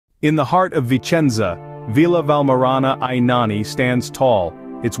In the heart of Vicenza, Villa Val Marana ai Nani stands tall,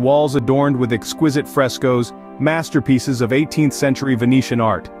 its walls adorned with exquisite frescoes, masterpieces of 18th-century Venetian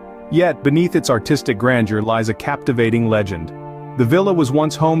art. Yet, beneath its artistic grandeur lies a captivating legend. The villa was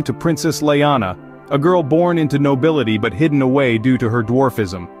once home to Princess Leana, a girl born into nobility but hidden away due to her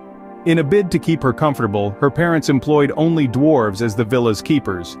dwarfism. In a bid to keep her comfortable, her parents employed only dwarves as the villa's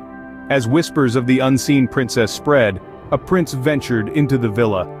keepers. As whispers of the unseen princess spread, a prince ventured into the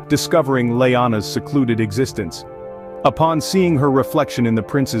villa, discovering Leana's secluded existence. Upon seeing her reflection in the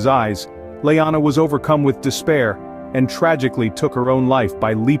prince's eyes, Leana was overcome with despair, and tragically took her own life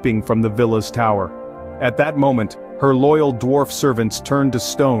by leaping from the villa's tower. At that moment, her loyal dwarf servants turned to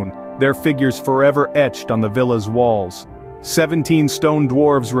stone, their figures forever etched on the villa's walls. 17 stone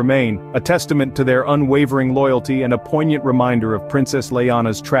dwarves remain, a testament to their unwavering loyalty and a poignant reminder of Princess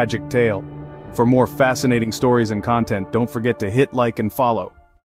Leana's tragic tale. For more fascinating stories and content, don't forget to hit like and follow.